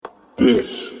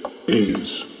This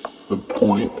is the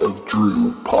Point of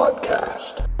Drew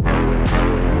podcast.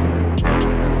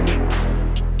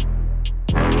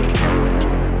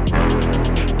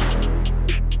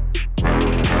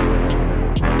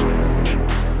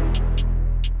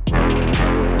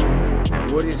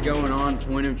 What is going on,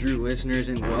 Point of Drew listeners,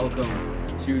 and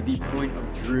welcome to the Point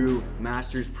of Drew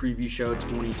Masters Preview Show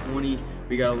 2020.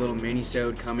 We got a little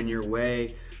mini-sode coming your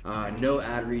way. No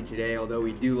ad read today, although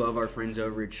we do love our friends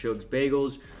over at Shug's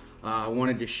Bagels. I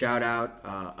wanted to shout out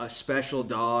a special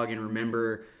dog and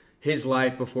remember his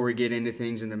life before we get into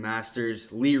things in the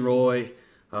Masters. Leroy,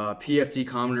 PFT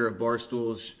Commodore of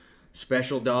Barstool's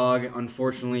special dog,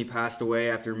 unfortunately passed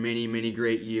away after many, many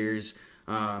great years.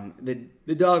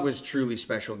 The dog was truly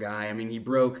special guy. I mean, he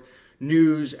broke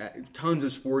news, tons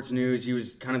of sports news. He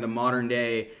was kind of the modern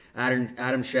day Adam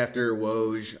Schefter,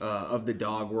 Woj of the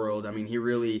dog world. I mean, he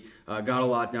really got a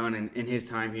lot done in his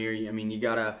time here. I mean, you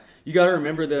gotta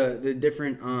remember the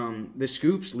different the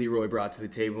scoops Leroy brought to the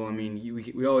table. I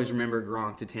mean, we always remember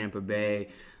Gronk to Tampa Bay,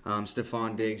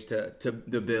 Stephon Diggs to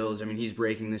the Bills. I mean, he's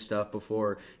breaking this stuff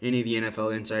before any of the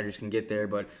NFL insiders can get there.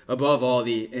 But above all,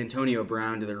 the Antonio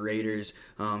Brown to the Raiders.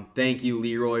 Thank you,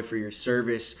 Leroy, for your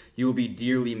service. You will be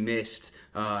dearly missed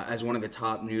as one of the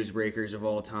top newsbreakers of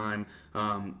all time.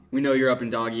 We know you're up in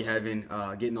doggy heaven,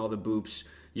 getting all the boops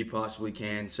you possibly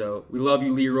can. So we love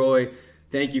you, Leroy.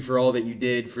 Thank you for all that you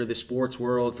did for the sports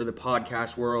world, for the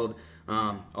podcast world.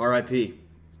 R.I.P.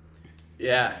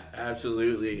 Yeah,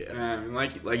 absolutely.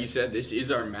 Like you said, this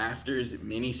is our Masters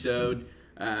mini-sode.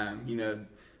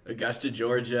 Augusta,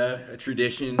 Georgia, a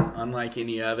tradition unlike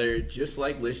any other, just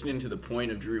like listening to the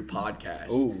Point of Drew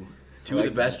podcast. Ooh, Two of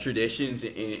the best traditions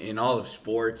in all of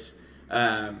sports.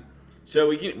 So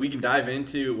we can dive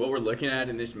into what we're looking at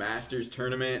in this Masters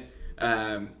tournament.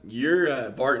 You're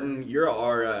Barton. You're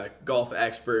our golf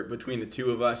expert between the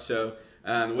two of us. So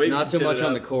the way not so much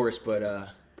on the course, but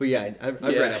yeah, I've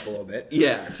read up a little bit.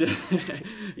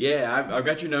 Yeah, I've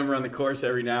got your number on the course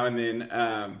every now and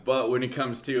then. But when it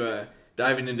comes to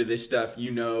diving into this stuff,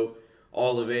 you know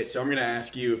all of it. So I'm going to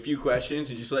ask you a few questions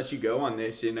and just let you go on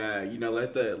this, and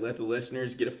let the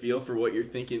listeners get a feel for what you're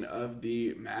thinking of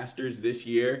the Masters this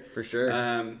year. For sure.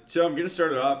 So I'm going to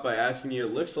start it off by asking you.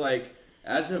 It looks like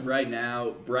as of right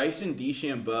now, Bryson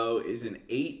DeChambeau is an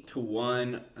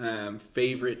 8-1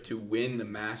 favorite to win the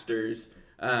Masters.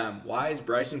 Why is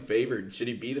Bryson favored? Should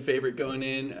he be the favorite going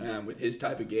in with his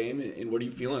type of game? And what are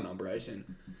you feeling on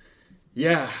Bryson?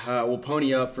 Yeah, we'll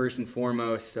pony up first and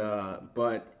foremost,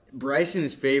 but Bryson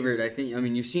is favored.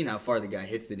 You've seen how far the guy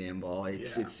hits the damn ball.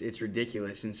 It's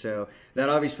ridiculous, and so that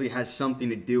obviously has something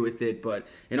to do with it. But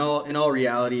in all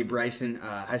reality, Bryson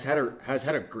has had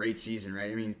a great season,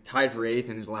 right? I mean, tied for 8th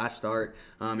in his last start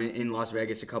in Las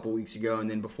Vegas a couple weeks ago,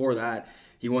 and then before that,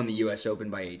 he won the U.S. Open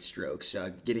by 8 strokes,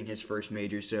 getting his first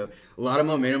major. So a lot of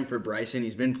momentum for Bryson.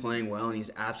 He's been playing well, and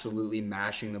he's absolutely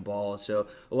mashing the ball. So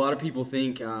a lot of people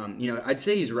think, I'd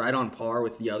say he's right on par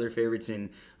with the other favorites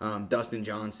in Dustin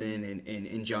Johnson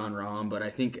and Jon Rahm. But I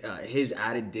think his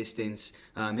added distance,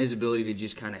 his ability to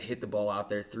just kind of hit the ball out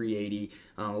there 380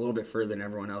 a little bit further than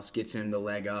everyone else gets him the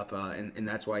leg up, and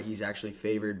that's why he's actually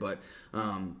favored. But,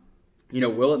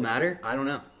 will it matter? I don't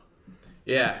know.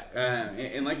 Yeah,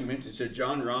 and like you mentioned, so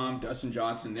Jon Rahm, Dustin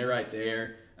Johnson, they're right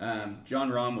there.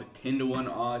 Jon Rahm with 10-1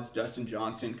 odds, Dustin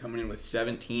Johnson coming in with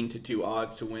 17-2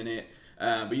 odds to win it.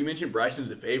 But you mentioned Bryson's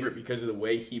the favorite because of the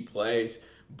way he plays.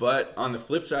 But on the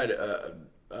flip side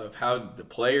of how the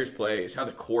players play is how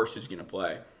the course is going to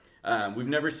play. We've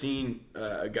never seen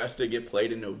Augusta get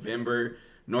played in November.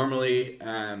 Normally,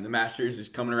 the Masters is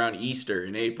coming around Easter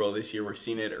in April. This year, we're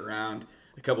seeing it around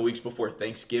a couple weeks before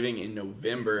Thanksgiving in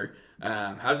November.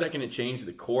 How's that going to change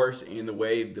the course and the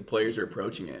way the players are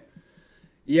approaching it?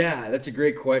 Yeah, that's a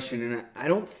great question, and I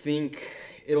don't think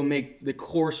it'll make the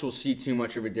course will see too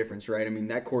much of a difference, right? I mean,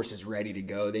 that course is ready to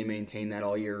go. They maintain that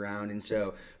all year round, and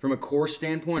so from a course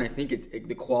standpoint, I think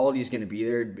the quality is going to be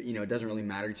there. It doesn't really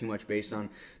matter too much based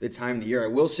on the time of the year. I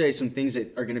will say some things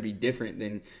that are going to be different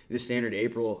than the standard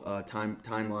April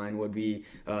timeline would be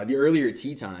the earlier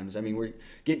tee times. I mean, we're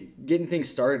getting things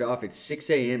started off at 6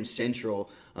 a.m. Central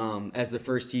as the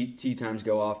first tee times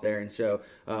go off there, and so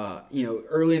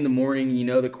early in the morning,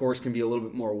 the course can be a little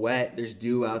bit more wet. There's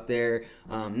dew out there.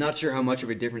 Not sure how much of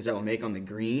a difference that will make on the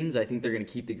greens. I think they're going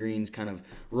to keep the greens kind of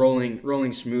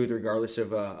rolling smooth regardless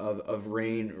of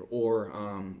rain or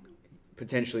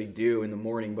potentially do in the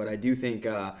morning, but I do think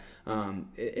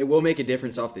it will make a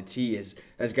difference off the tee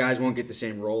as guys won't get the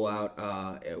same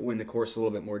rollout when the course is a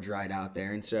little bit more dried out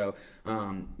there. And so,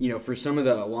 for some of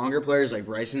the longer players like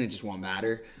Bryson, it just won't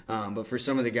matter. But for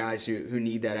some of the guys who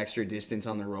need that extra distance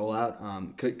on the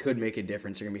rollout, could make a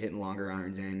difference. They're going to be hitting longer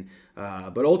irons in.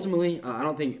 But ultimately, I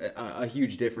don't think a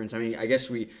huge difference. I mean, I guess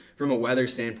from a weather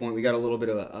standpoint, we got a little bit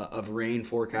of rain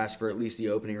forecast for at least the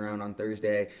opening round on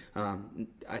Thursday.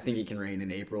 I think it can rain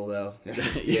in April, though.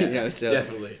 Yeah,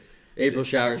 definitely. April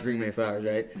showers bring May flowers,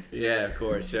 right? Yeah, of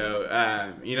course. So,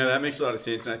 that makes a lot of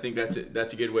sense, and I think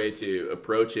that's a good way to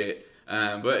approach it.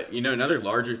 But, another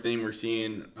larger thing we're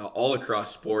seeing all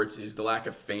across sports is the lack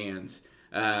of fans.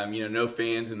 No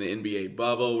fans in the NBA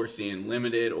bubble. We're seeing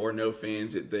limited or no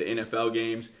fans at the NFL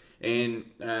games. And,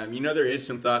 there is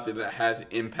some thought that has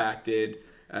impacted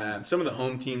some of the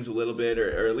home teams a little bit,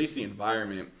 or at least the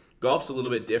environment. Golf's a little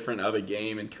bit different of a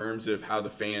game in terms of how the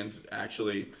fans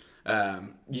actually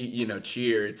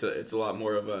cheer. It's a lot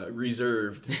more of a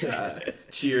reserved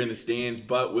cheer in the stands.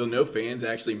 But will no fans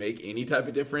actually make any type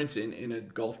of difference in a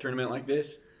golf tournament like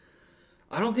this?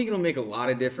 I don't think it'll make a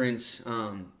lot of difference.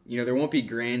 There won't be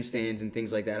grandstands and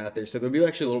things like that out there, so there'll be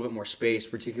actually a little bit more space,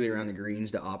 particularly around the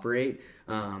greens, to operate.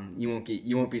 You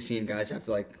won't be seeing guys have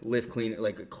to lift clean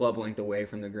like a club length away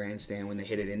from the grandstand when they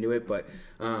hit it into it. But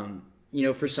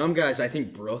for some guys, I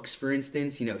think Brooks, for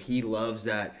instance, he loves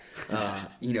that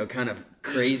kind of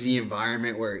crazy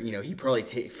environment where he probably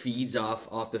feeds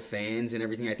off the fans and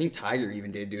everything. I think Tiger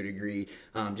even did to a degree,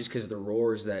 just because of the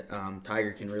roars that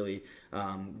Tiger can really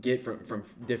get from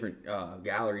different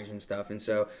galleries and stuff. And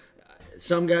so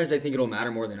some guys, I think it'll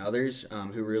matter more than others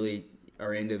who really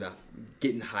are into the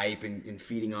getting hype and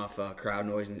feeding off crowd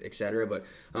noise and et cetera. But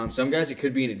some guys, it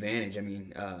could be an advantage. I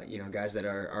mean, guys that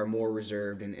are more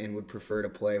reserved and would prefer to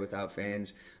play without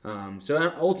fans.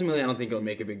 So ultimately, I don't think it'll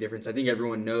make a big difference. I think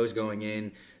everyone knows going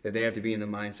in that they have to be in the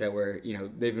mindset where,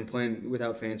 they've been playing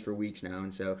without fans for weeks now.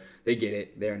 And so they get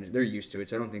it. They're used to it.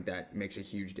 So I don't think that makes a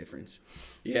huge difference.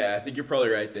 Yeah, I think you're probably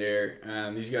right there.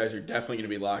 These guys are definitely going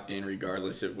to be locked in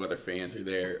regardless of whether fans are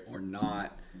there or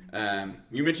not.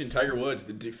 You mentioned Tiger Woods,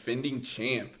 the defending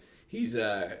champ. He's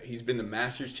been the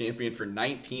Masters champion for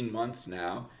 19 months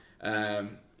now.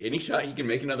 Any shot he can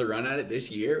make another run at it this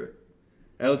year?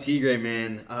 El Tigre,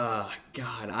 man.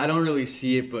 God, I don't really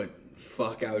see it, but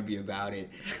fuck, I would be about it.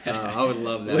 I would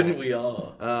love that. Wouldn't we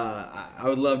all? I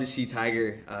would love to see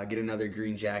Tiger get another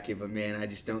green jacket, but man, I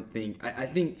just don't think. I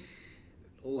think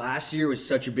last year was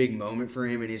such a big moment for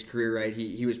him in his career, right?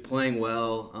 He was playing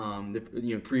well.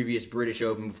 The previous British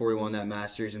Open before he won that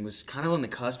Masters, and was kind of on the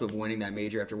cusp of winning that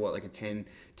major after like a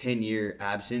 10-year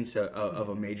absence of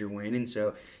a major win. And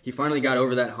so he finally got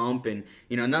over that hump. And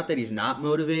not that he's not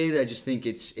motivated, I just think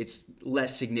it's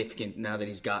less significant now that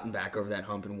he's gotten back over that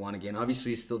hump and won again.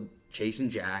 Obviously, he's still chasing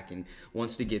Jack and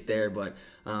wants to get there, but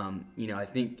I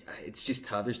think it's just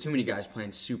tough. There's too many guys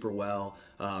playing super well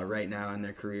right now in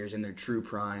their careers, in their true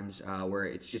primes, where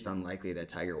it's just unlikely that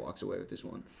Tiger walks away with this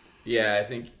one. Yeah, I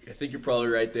think you're probably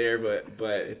right there, but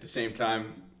at the same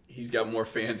time, he's got more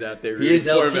fans out there rooting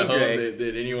for him at home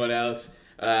than anyone else.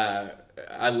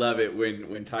 I love it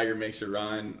when Tiger makes a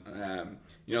run.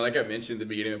 Like I mentioned at the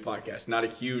beginning of the podcast, not a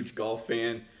huge golf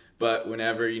fan. But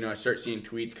whenever, I start seeing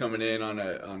tweets coming in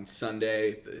on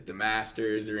Sunday, the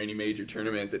Masters or any major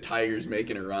tournament, the Tiger's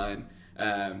making a run,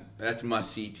 that's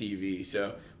must-see TV.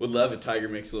 So would love if Tiger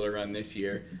makes a little run this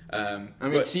year.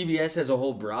 CBS has a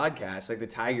whole broadcast, like the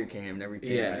Tiger Cam and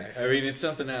everything. Yeah, it's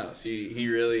something else. He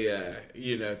really,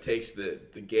 takes the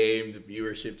game, the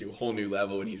viewership to a whole new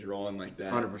level when he's rolling like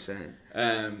that.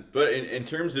 100%. But in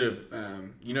terms of,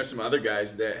 some other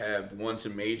guys that have won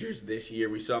some majors this year,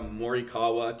 we saw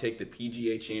Morikawa take the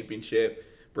PGA Championship.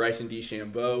 Bryson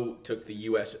DeChambeau took the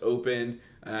U.S. Open.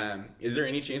 Is there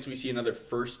any chance we see another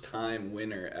first-time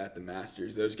winner at the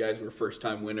Masters? Those guys were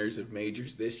first-time winners of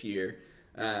majors this year.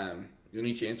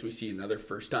 Any chance we see another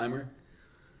first-timer?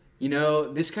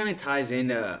 This kind of ties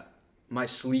into my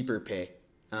sleeper pick.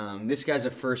 This guy's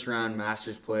a first-round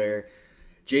Masters player,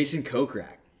 Jason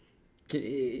Kokrak.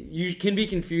 You can be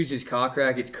confused as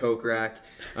Kokrak, it's Kokrak.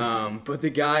 But the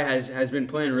guy has been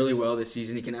playing really well this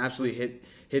season. He can absolutely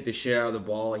hit the shit out of the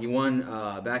ball. He won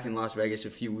back in Las Vegas a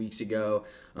few weeks ago.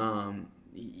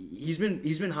 he's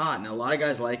been hot, and a lot of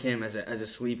guys like him as a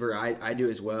sleeper. I do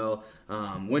as well.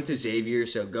 Went to Xavier,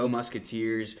 so go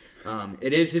Musketeers.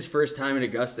 It is his first time at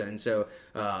Augusta, and so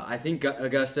I think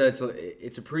Augusta,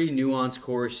 it's a pretty nuanced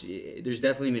course. There's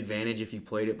definitely an advantage if you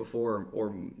played it before or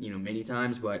many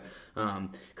times, but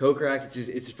Kokrak, it's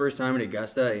his first time at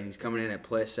Augusta, and he's coming in at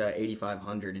plus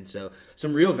 8,500, and so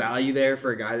some real value there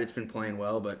for a guy that's been playing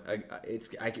well, but it's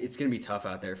going to be tough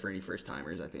out there for any first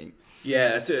timers, I think.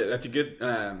 Yeah, that's a good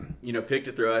pick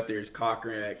to throw out there is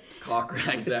Kokrak.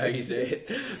 Kokrak is how you say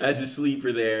it, as a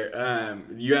sleeper there.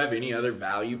 You have any other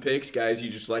value picks, guys? You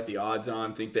just like the odds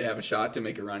on, think they have a shot to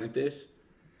make a run at this?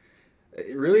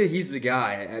 Really, he's the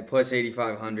guy at plus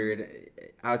 8,500.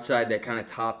 Outside that kind of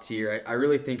top tier, I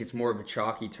really think it's more of a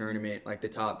chalky tournament. Like the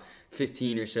top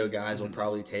 15 or so guys will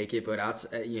probably take it, but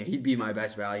he'd be my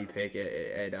best value pick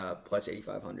at plus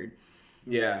 8,500.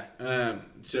 Yeah.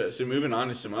 So moving on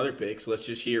to some other picks, let's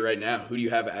just hear right now. Who do you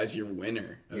have as your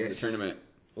winner of the tournament?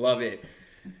 Love it.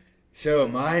 So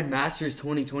my Masters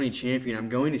 2020 champion, I'm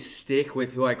going to stick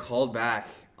with who I called back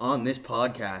on this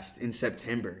podcast in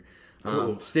September.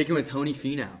 Sticking with Tony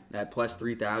Finau at plus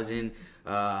 3,000.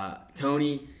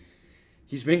 Tony,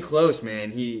 he's been close,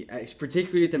 man. He's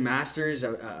particularly at the Masters,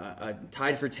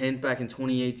 tied for 10th back in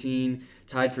 2018,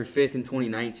 tied for 5th in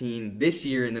 2019. This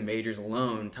year in the majors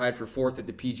alone, tied for 4th at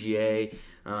the PGA,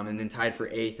 and then tied for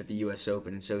 8th at the U.S.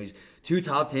 Open. And so he's 2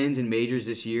 top 10s in majors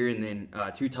this year, and then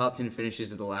 2 top 10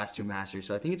 finishes at the last 2 Masters.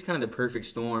 So I think it's kind of the perfect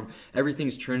storm.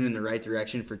 Everything's trending in the right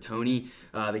direction for Tony.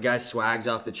 The guy's swag's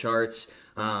off the charts.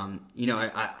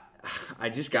 I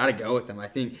just got to go with him. I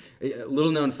think, a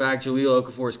little known fact, Jahlil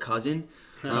Okafor's cousin.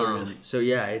 Really? So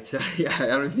yeah, it's I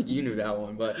don't think you knew that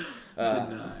one, but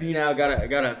Finau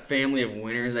got a family of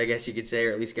winners, I guess you could say,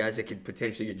 or at least guys that could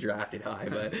potentially get drafted high,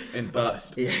 but and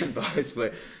bust. And bust.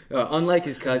 But unlike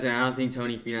his cousin, I don't think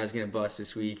Tony Finau is going to bust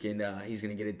this week, and he's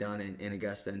going to get it done in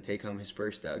Augusta and take home his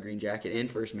first green jacket and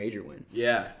first major win.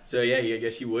 Yeah. So yeah, I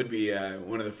guess he would be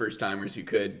one of the first timers who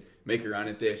could make a run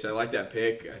at this. I like that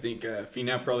pick. I think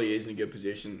Finau probably is in a good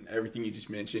position. Everything you just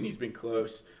mentioned, he's been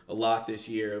close a lot this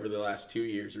year, over the last 2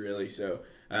 years, really. So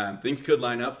things could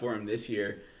line up for him this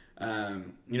year.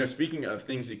 Speaking of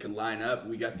things that could line up,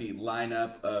 we got the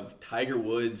lineup of Tiger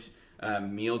Woods'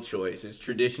 meal choice. It's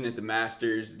tradition at the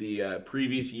Masters. The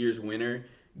previous year's winner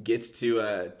gets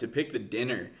to pick the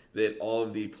dinner that all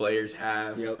of the players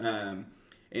have. Yep.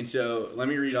 And so let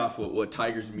me read off what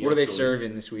Tiger's meal choice. What are they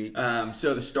serving this week?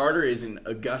 So the starter is an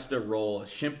Augusta roll,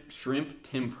 shrimp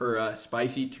tempura,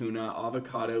 spicy tuna,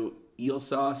 avocado, eel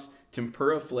sauce,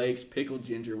 tempura flakes, pickled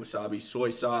ginger, wasabi, soy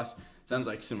sauce. Sounds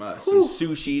like some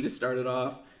sushi to start it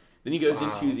off. Then he goes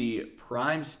into the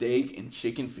prime steak and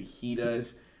chicken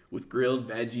fajitas with grilled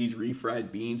veggies, refried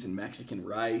beans, and Mexican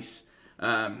rice.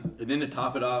 And then to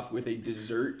top it off with a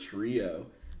dessert trio.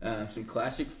 Some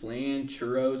classic flan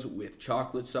churros with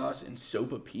chocolate sauce and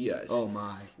sopapillas. Oh,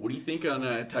 my. What do you think on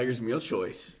Tiger's meal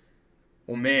choice?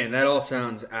 Well, man, that all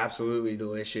sounds absolutely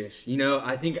delicious.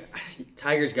 I think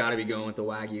Tiger's got to be going with the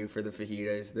Wagyu for the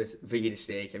fajitas, the fajita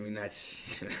steak. I mean,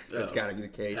 that's got to be the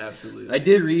case. Absolutely. I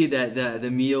did read that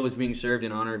the meal was being served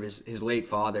in honor of his late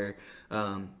father,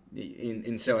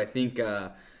 and so I think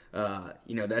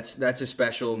that's a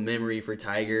special memory for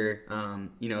Tiger.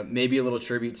 Maybe a little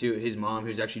tribute to his mom,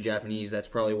 who's actually Japanese. That's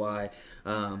probably why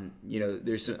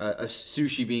there's a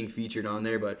sushi being featured on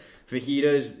there. But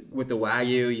fajitas with the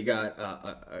Wagyu, you got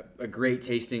a great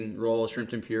tasting roll, shrimp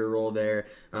tempura roll there.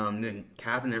 And then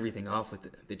capping everything off with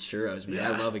the churros. Man,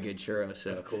 Yeah. I love a good churro.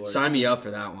 So Of course. sign me up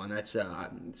for that one. That's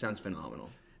sounds phenomenal.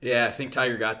 Yeah, I think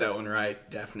Tiger got that one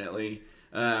right, definitely.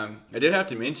 I did have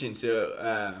to mention,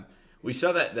 we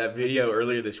saw that video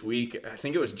earlier this week. I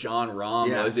think it was John Rahm,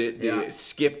 Yeah, was it? yeah. They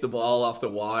skipped the ball off the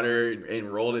water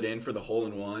and rolled it in for the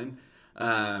hole-in-one.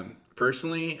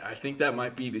 Personally, I think that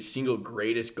might be the single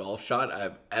greatest golf shot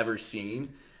I've ever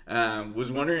seen.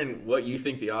 Was wondering what you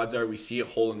think the odds are we see a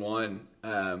hole-in-one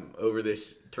over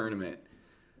this tournament.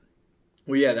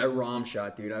 Well, yeah, that Rahm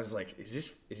shot, dude. I was like, is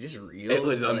this real? It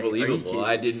was Like, are you unbelievable.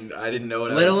 kidding? I didn't know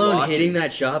what Let I was alone watching. hitting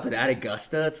that shot, but at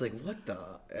Augusta, it's like, what the?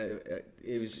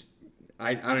 It was.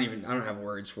 I don't have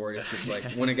words for it. It's just like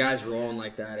when a guy's rolling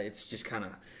like that, it's just kind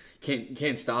of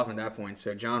can't stop him at that point.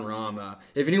 So John Rahm,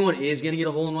 if anyone is gonna get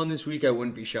a hole in one this week, I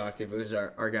wouldn't be shocked if it was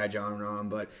our guy John Rahm.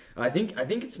 But I think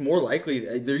it's more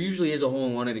likely. There usually is a hole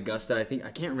in one at Augusta. I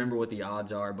can't remember what the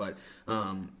odds are, but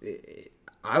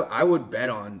I would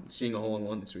bet on seeing a hole in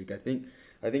one this week. I think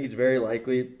it's very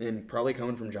likely and probably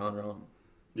coming from John Rahm.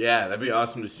 Yeah, that'd be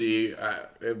awesome to see.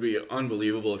 It'd be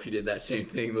unbelievable if you did that same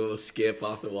thing, the little skip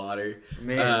off the water.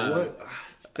 Man, what?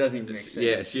 It doesn't even make sense.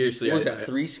 Yeah, seriously. What was that,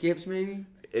 3 skips maybe?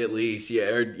 At least,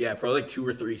 yeah, probably like 2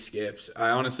 or 3 skips. I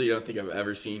honestly don't think I've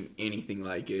ever seen anything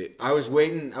like it. I was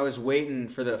waiting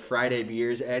for the Friday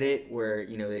Beers edit where,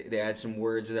 they add some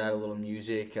words to that, a little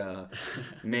music.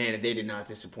 Man, they did not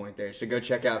disappoint there. So go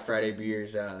check out Friday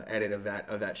Beers edit of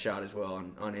that shot as well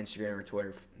on Instagram or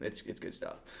Twitter. It's good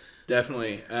stuff.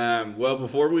 Definitely. Well,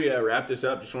 before we wrap this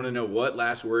up, just want to know what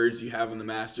last words you have on the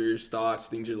Masters, thoughts,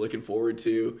 things you're looking forward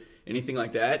to, anything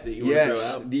like that you want to throw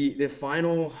out?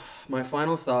 Yes, my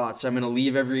final thoughts. I'm going to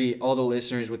leave all the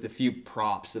listeners with a few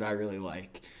props that I really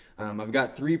like. I've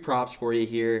got 3 props for you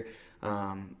here.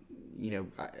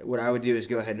 What I would do is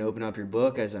go ahead and open up your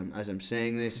book as I'm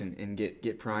saying this and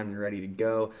get primed and ready to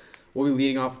go. We'll be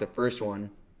leading off with the first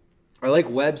one. I like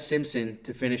Webb Simpson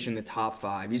to finish in the top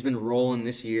 5. He's been rolling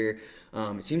this year.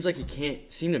 It seems like he can't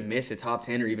seem to miss a top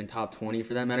 10 or even top 20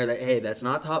 for that matter. That's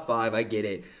not top 5. I get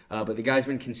it. But the guy's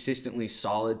been consistently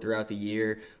solid throughout the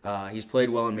year. He's played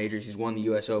well in majors. He's won the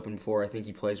U.S. Open before. I think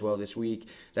he plays well this week.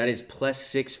 That is plus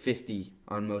 650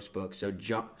 on most books. So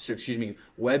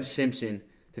Webb Simpson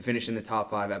to finish in the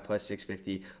top 5 at plus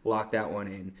 650. Lock that one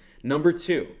in. Number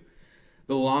 2,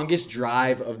 the longest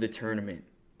drive of the tournament.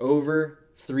 Over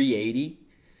 380.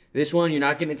 This one, you're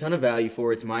not getting a ton of value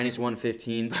for. It's minus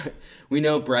 115, but we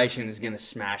know Bryson is going to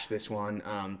smash this one.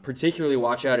 Particularly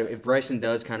watch out if Bryson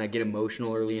does kind of get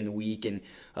emotional early in the week and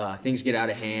things get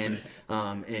out of hand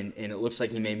and it looks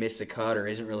like he may miss the cut or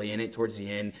isn't really in it towards the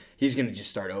end. He's going to just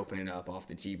start opening up off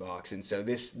the tee box. And so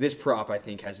this prop, I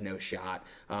think, has no shot.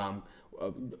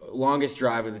 Longest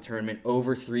drive of the tournament,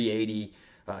 over 380.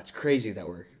 It's crazy that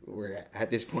we're at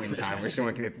this point in time where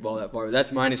someone can hit the ball that far. But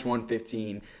that's minus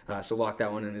 115, so lock that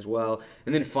one in as well.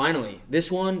 And then finally, this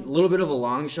one, a little bit of a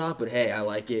long shot, but hey, I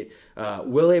like it.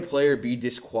 Will a player be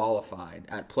disqualified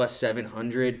at plus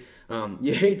 700?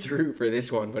 You hate to root for this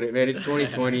one, but man, it's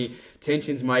 2020.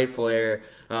 Tensions might flare.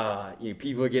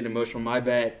 People are getting emotional. My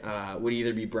bet would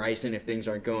either be Bryson if things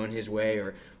aren't going his way,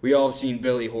 or we all have seen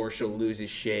Billy Horschel lose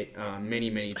his shit many,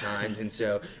 many times. And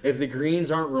so if the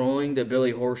greens aren't rolling to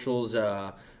Billy Horschel's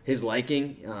his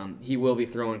liking, he will be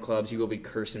throwing clubs. He will be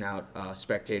cursing out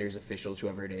spectators, officials,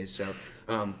 whoever it is. So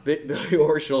Billy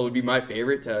Horschel would be my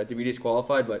favorite to be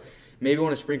disqualified, but maybe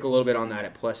want to sprinkle a little bit on that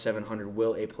at plus 700.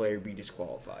 Will a player be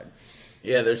disqualified?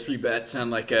 Yeah, those 3 bets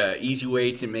sound like an easy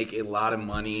way to make a lot of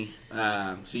money.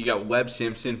 So you got Webb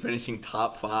Simpson finishing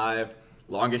top 5,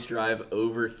 longest drive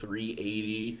over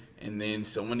 380, and then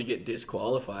someone to get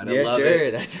disqualified. I love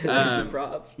it. That's the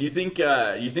props. You think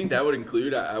that would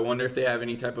include? I wonder if they have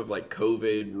any type of like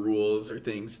COVID rules or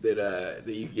things that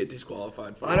you could get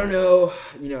disqualified for. I don't know.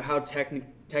 How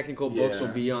technical books will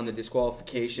be on the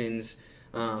disqualifications.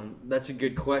 That's a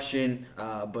good question.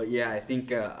 But yeah, I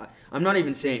think I'm not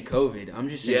even saying COVID. I'm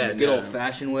just saying the good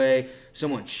old-fashioned way.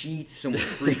 Someone cheats, someone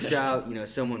freaks out,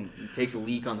 someone takes a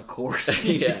leak on the course.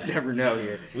 You just never know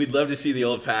here. We'd love to see the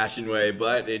old-fashioned way,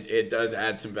 but it does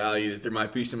add some value that there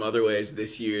might be some other ways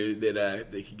this year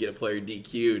that they could get a player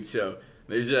DQ'd. So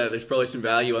there's probably some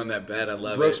value on that bet. I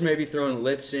love Brooks it. may be throwing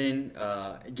lips in,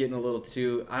 getting a little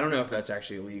too. I don't know if that's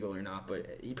actually illegal or not, but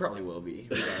he probably will be.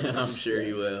 I'm sure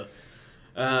he will.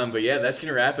 But yeah, that's going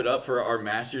to wrap it up for our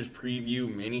Masters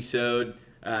preview mini-sode.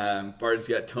 Barton's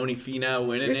got Tony Finau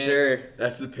winning Yes, sir.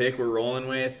 That's the pick we're rolling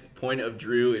with. Point of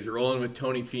Drew is rolling with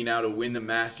Tony Finau to win the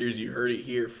Masters. You heard it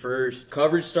here first.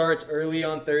 Coverage starts early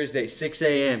on Thursday, 6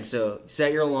 a.m. So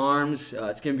set your alarms.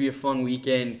 It's going to be a fun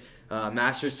weekend.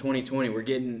 Masters 2020. We're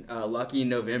getting lucky in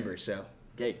November, so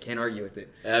can't argue with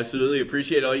it. Absolutely.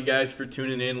 Appreciate all you guys for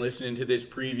tuning in, listening to this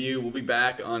preview. We'll be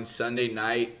back on Sunday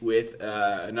night with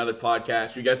another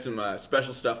podcast. We got some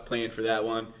special stuff planned for that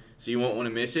one, so you won't want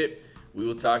to miss it. We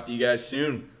will talk to you guys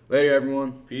soon. Later,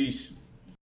 everyone. Peace.